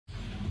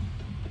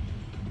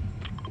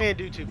Didn't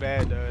do too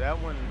bad though.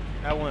 That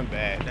wasn't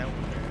bad. That one.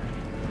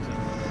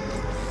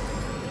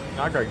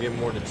 I gotta get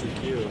more than 2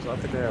 kills. I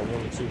think I had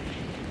 1 or 2.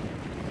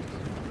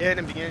 Yeah, in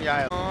the beginning,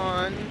 y'all.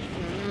 On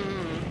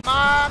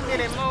my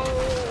mini mo,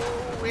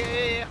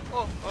 yeah.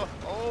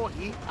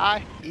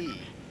 He.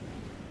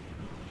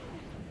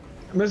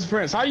 Mr.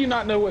 Prince, how you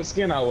not know what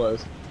skin I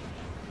was?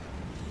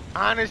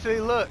 Honestly,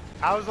 look,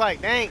 I was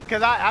like, dang,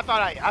 cause I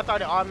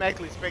thought it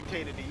automatically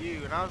spectated to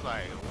you, and I was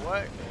like,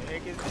 what the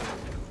heck is this?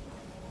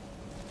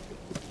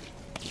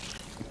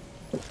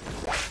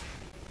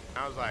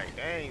 I was like,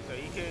 dang, so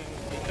he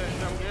couldn't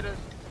come get us?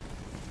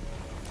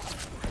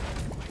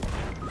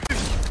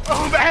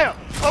 Oh, bam!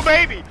 Oh,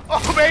 baby!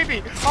 Oh,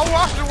 baby! I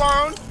washed the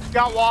wound.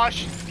 Got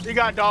washed. You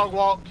got dog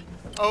walked.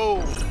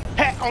 Oh,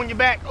 pat on your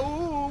back.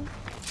 Ooh,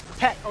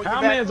 pat on your back.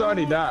 How man's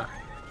already died?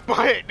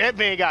 Boy, that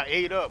man got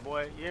ate up,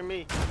 boy. You hear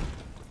me?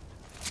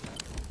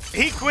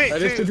 He quit, Hey,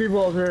 there's 2 people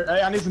over here.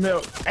 Hey, I need some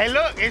help. Hey,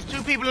 look, there's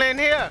 2 people in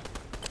here.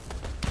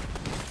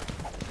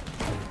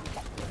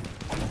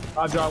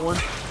 I dropped one.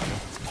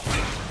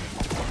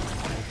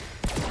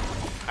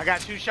 I got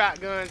 2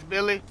 shotguns,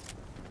 Billy.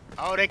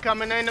 Oh, they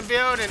coming in the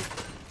building.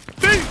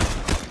 Beat!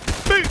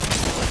 Beat!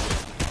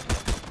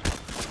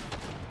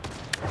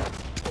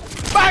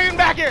 Fire him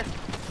back here!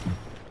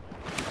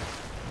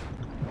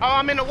 Oh,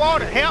 I'm in the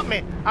water. Help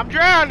me. I'm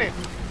drowning.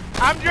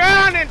 I'm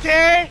drowning,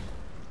 Terry.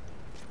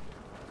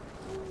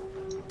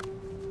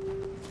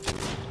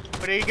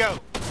 But there you go.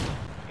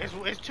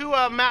 It's 2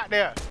 of them out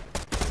there.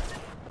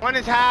 One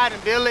is hiding,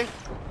 Billy.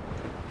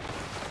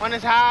 One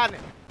is hiding.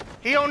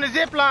 He on the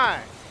zip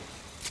line.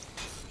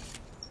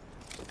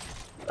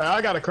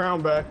 I got a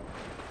crown back.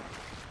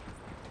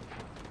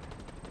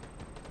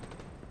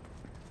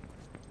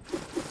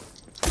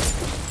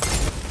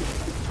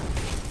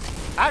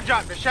 I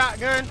dropped the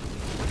shotgun.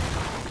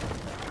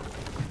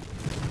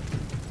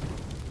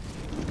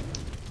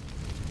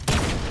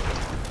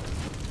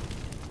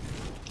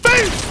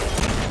 Boom!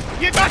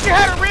 You thought you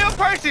had a real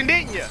person,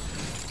 didn't you?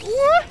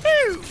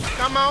 Woohoo!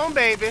 Come on,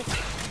 baby.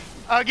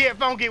 Get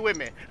funky with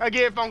me.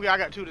 Get funky. I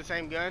got 2 of the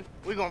same gun.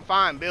 We gonna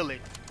find Billy.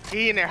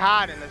 He in there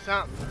hiding or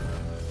something.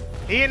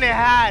 He in there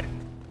hiding.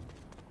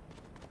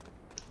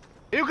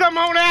 You come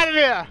on out of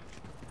there.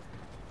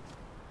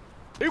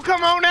 You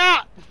come on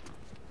out.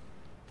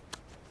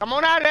 Come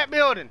on out of that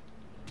building.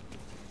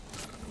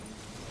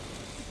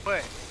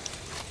 But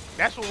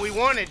that's what we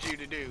wanted you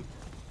to do.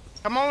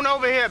 Come on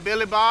over here,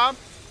 Billy Bob.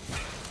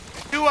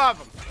 2 of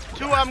them.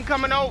 2 of them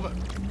coming over.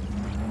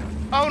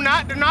 Oh,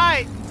 not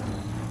tonight.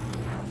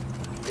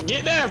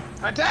 Get them!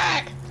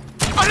 Attack!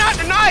 Oh, not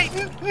tonight!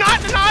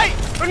 Not tonight!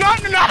 Not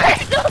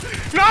tonight!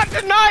 Not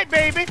tonight,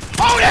 baby!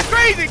 Oh, that's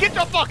crazy! Get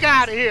the fuck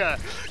out of here!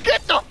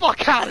 Get the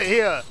fuck out of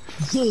here!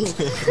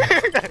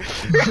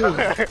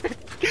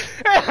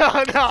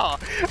 Hell no!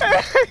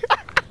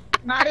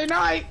 Nighty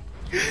night!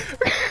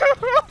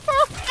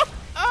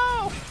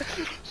 Oh!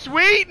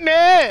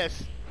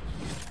 Sweetness!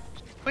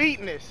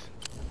 Sweetness!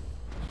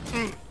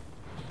 Mm.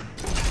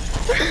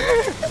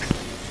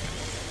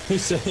 He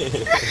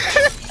said.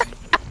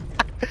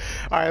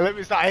 All right, let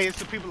me stop. Hey, it's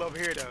the people over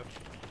here though.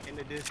 In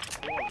the distance.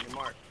 Let me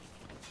mark.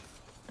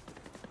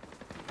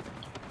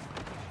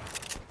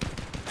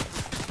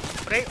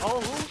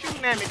 Who's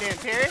shooting at me then,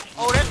 Terry?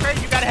 Oh, that's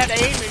crazy. You gotta have the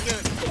aim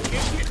again.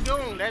 Get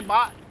doing. That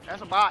bot.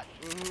 That's a bot.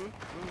 To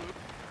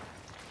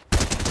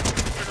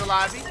the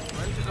lobby.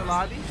 Run to the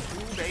lobby.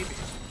 Ooh, baby.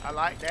 I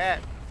like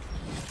that.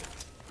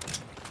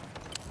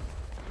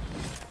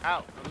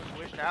 Out. I'm just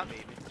switched out,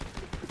 baby.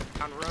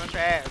 Time to run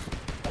fast.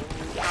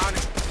 Ooh,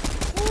 Sonic.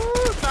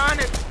 Ooh,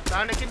 Sonic.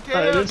 Sonic and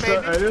Tails,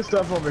 baby. Hey, there's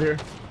stuff over here.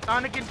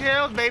 Sonic and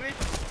Tails, baby.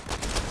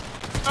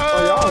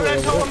 Oh,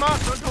 let's tow him up.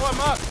 Don't tow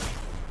him up.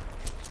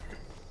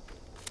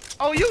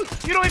 Oh, you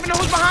don't even know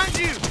who's behind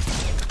you.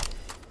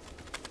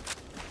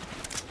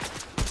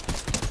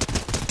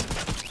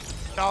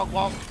 Dog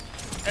walk.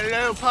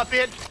 Hello,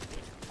 puppet.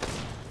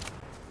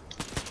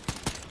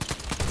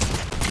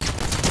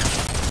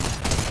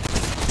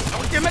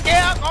 Don't get him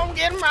again. Don't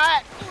get him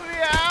right.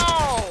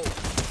 Ow.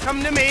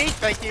 Come to me.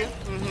 Thank you.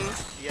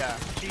 Yeah,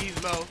 cheese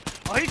low.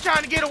 Oh, he's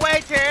trying to get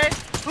away, Terry.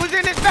 Who's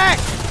in his back?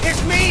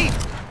 It's me.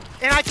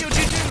 And I killed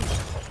you too.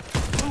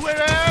 Who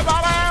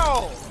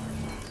Bow.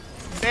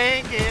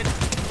 Dang it.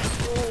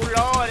 Oh,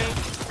 Lordy.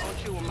 Don't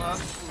chew him up.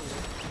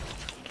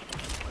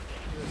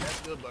 That's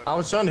good burger. I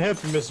was trying to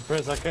help you, Mr.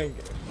 Prince. I can't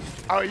get it.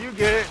 Oh, you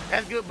good?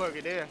 That's good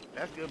burger there.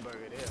 That's good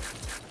burger there.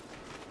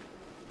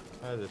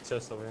 I had a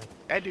chest over here.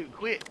 That dude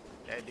quit.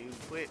 That dude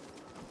quit.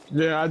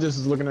 Yeah, I just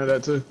was looking at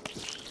that too.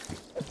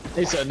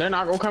 He said, they're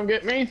not gonna come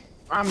get me?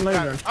 I'm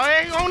leaving. Oh,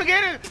 yeah, he's on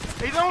again.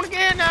 He's on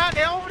again now.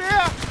 They're over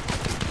there.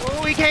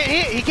 Oh, he can't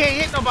hit. He can't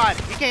hit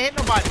nobody. He can't hit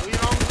nobody. You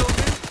know what I'm gonna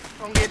do?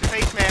 I'm gonna get the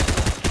face mask.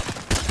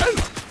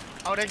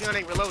 Oh, that gun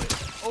ain't reloaded.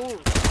 Oh,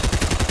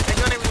 that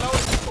gun ain't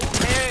reloaded. Oh,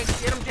 man,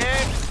 get him,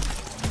 Tag.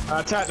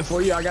 I tapped it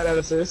for you. I got that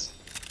assist.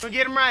 So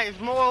get him right. It's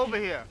more over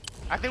here.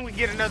 I think we can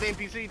get another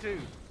NPC too.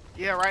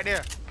 Yeah, right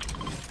there.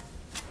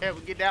 Yeah,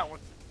 we get that one.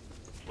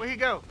 Where'd he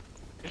go?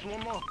 There's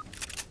one more.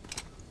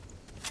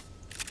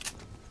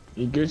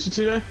 You Gucci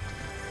today?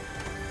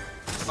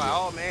 Like,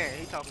 oh man,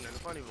 he talking in a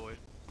funny voice.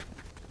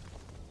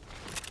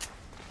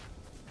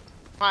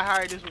 Might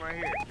hire this one right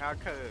here. Our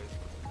cuz.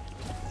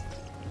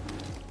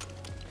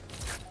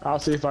 I'll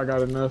see if I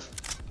got enough.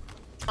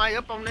 Somebody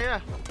up on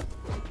there.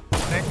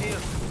 That's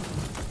him.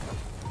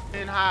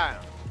 Then high.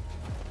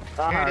 I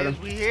There hired it is.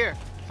 him. We here.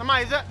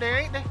 Somebody's up there,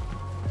 ain't they?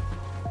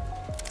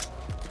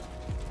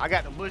 I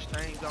got the bush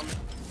things on me.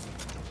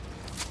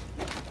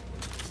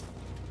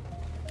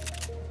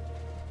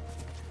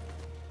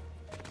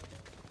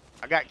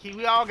 I got key.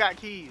 We all got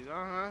keys.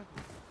 Yeah,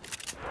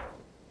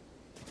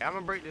 I'm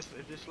gonna break this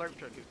if this slurp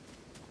truck is.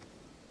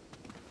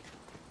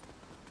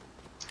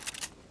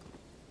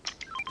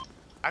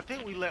 I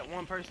think we let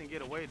one person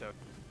get away though.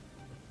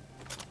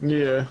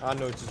 Yeah. I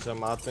know what you're talking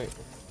about. I think.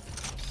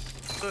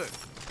 Look,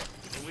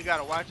 and we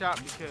gotta watch out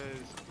because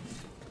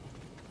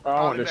Oh,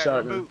 I want the about to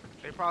shotgun. reboot.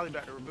 They probably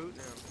about to reboot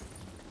now.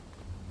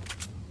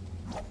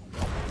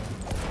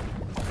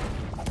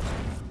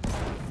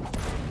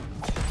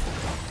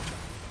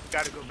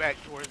 Gotta go back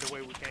towards the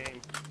way we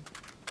came.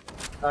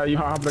 You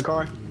hop in the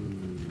car?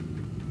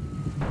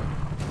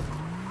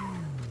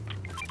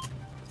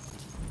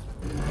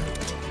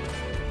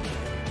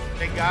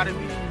 They gotta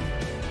be.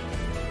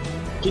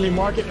 Can you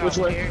mark it? Which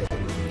way? Here.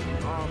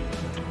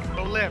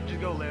 Go left.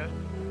 Just go left.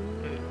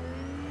 Yeah.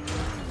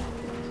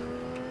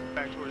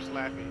 Back towards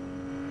Slappy.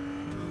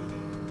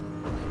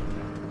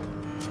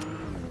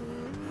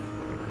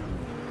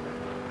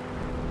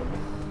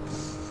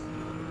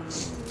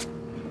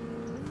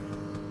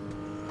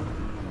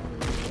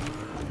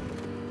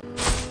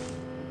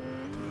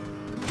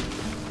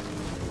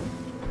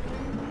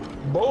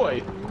 Boy,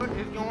 What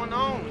is going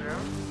on now?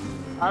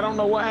 I don't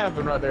know what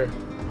happened right there.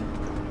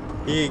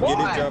 He get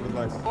Why? his driver's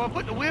license. Boy,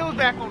 put the wheels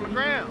back on the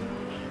ground.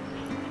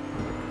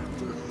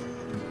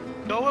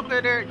 Go up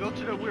there. Go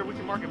to the where we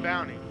can mark a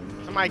bounty.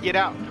 Somebody get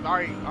out, cause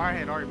I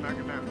had already marked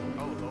a bounty.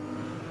 Oh,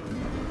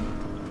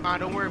 Lord. Nah,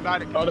 don't worry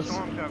about it. Cause the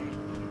storm coming.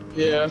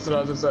 Yeah, that's what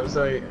I was just about to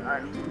say. All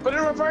right. Put it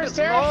in reverse,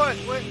 Terry. Lord,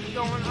 what is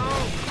going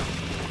on?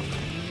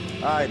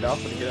 Alright,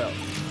 I'm gonna get out.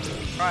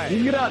 Right. You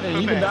can get out there.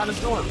 Come You can back. die the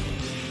storm.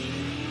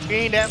 We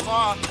ain't that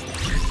far.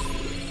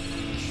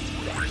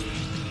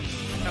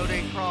 No,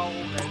 they crawl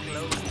that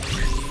close.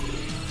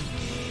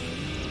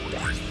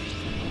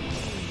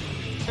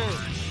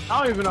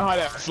 I don't even know how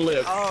that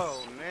flipped.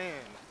 Oh man.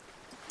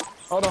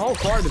 Oh, the whole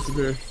car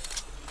disappeared.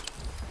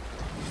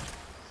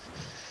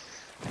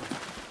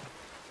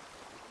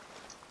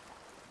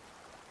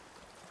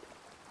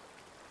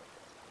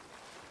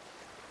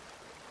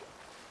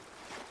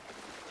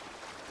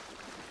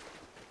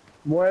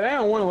 Boy, they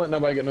don't want to let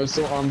nobody get no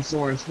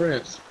soaring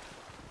sprints.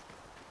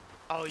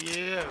 Oh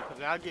yeah,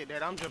 cause I get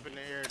that. I'm jumping in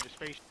the air to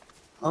space.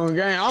 Oh,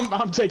 gang,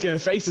 I'm taking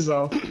faces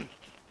off.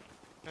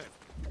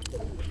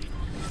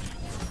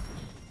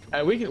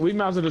 Hey, we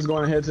might as well just go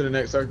ahead to the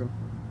next circle.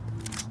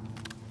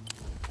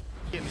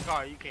 Get in the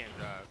car. You can't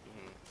drive.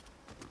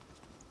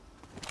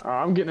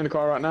 I'm getting in the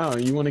car right now.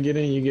 You want to get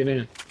in? You get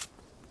in.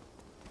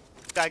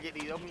 Gotta get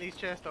these. Open these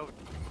chests over.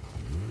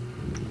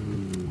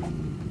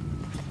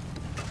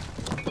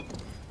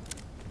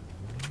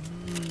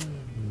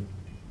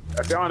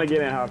 If y'all want to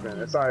get in, hop in.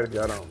 It's alright if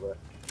y'all don't, but.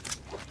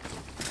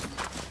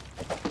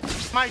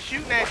 Somebody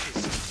shooting at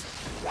you.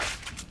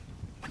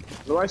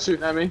 Nobody's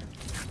shooting at me.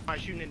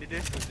 Somebody shooting in the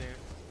distance then.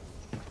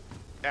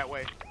 That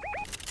way.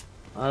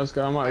 Let's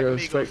go. I might go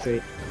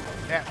spectate.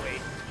 That way.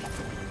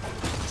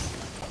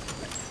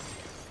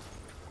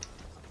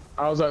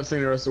 I was about to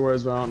sing the rest of the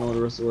words, but I don't know what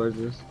the rest of the words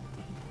is.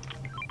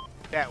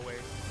 That way.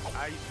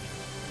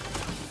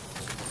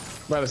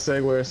 About a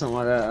segue or something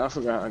like that. I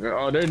forgot.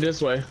 Oh, they're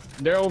this way.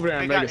 They're over there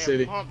in Mega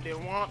City. Humpty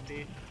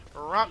Wumpty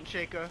rump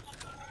shaker.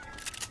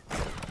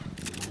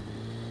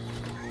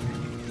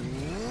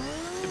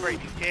 To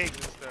break these kegs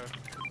and stuff.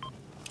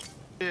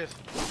 This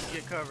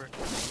get covered.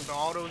 With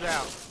all those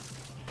out.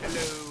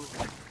 Hello.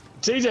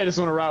 TJ just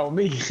want to ride with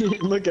me.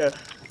 Look at.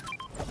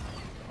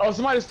 Oh,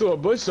 somebody just threw a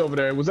bush over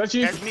there. Was that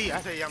you? That's me. I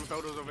said, yeah, I'm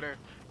gonna throw those over there.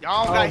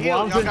 Y'all got well,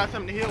 heals. Y'all got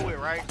something to heal with,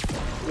 right?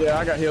 Yeah,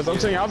 I got heals. I'm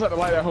telling you, I was about to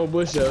light that whole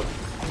bush up.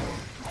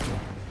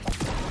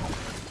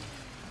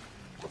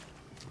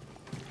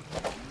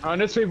 Oh, and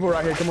there's people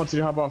right here. Come on,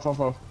 TJ, hop off, hop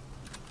off.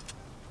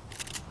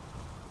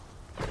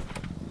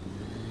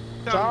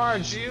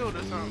 Charge! Shield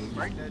or something.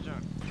 Break that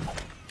junk.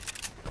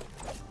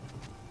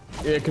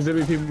 Yeah, because there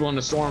be people on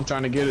the storm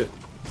trying to get it.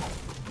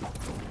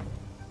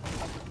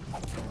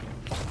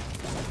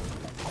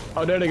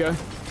 Oh, there they go.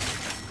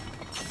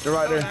 They're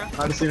right there.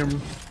 I just seen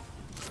them.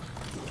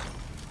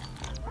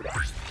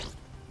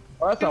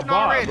 Oh, that's a Shooting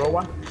bot, already. bro.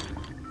 Why?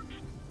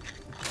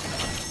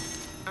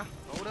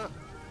 Hold up.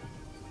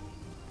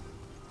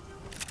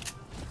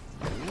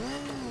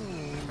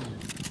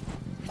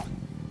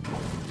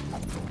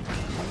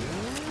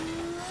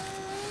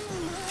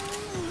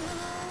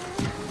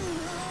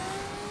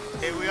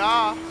 Here we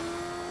are.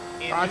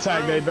 I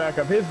tagged they back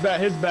up. His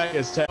back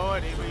is tagged.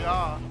 Lord, here we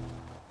are.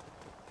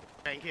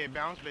 Ain't can't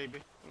bounce, baby.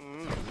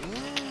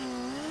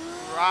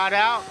 Ride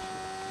out.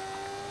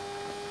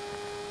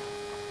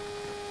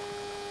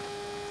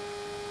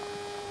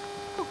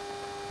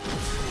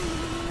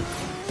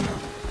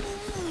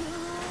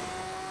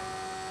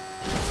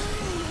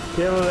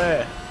 Kill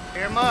that.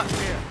 Tear him up.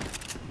 Here.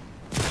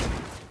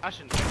 I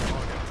shouldn't have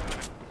all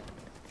that.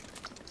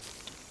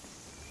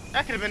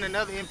 That could have been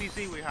another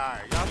NPC we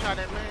hired. Y'all shot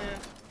that man?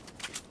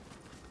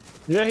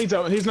 Yeah,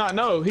 he's not.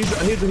 No, he's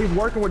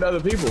working with other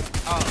people.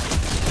 Oh.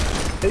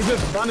 He's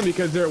just funny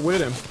because they're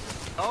with him.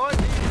 Oh,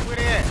 geez, where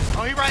they at?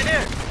 Oh, he right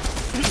there.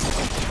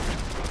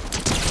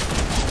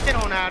 Get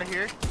on out of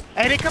here.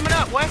 Hey, they coming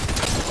up. What?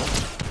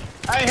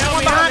 Hey, Get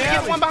one behind me.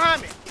 Get one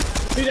behind me.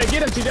 TJ,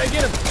 get him. TJ,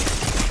 get him.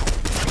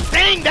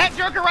 Dang, that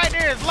jerker right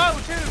there is low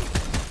too.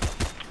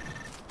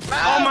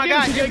 Oh my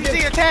God,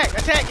 NPC attack.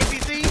 Attack,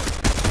 NPC.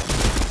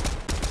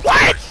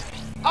 What?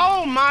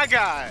 Oh my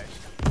gosh.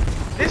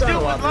 This dude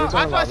was low.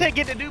 That's why I said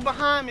get the dude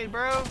behind me,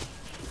 bro.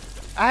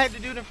 I had the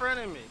dude in front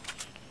of me.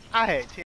 I had 10.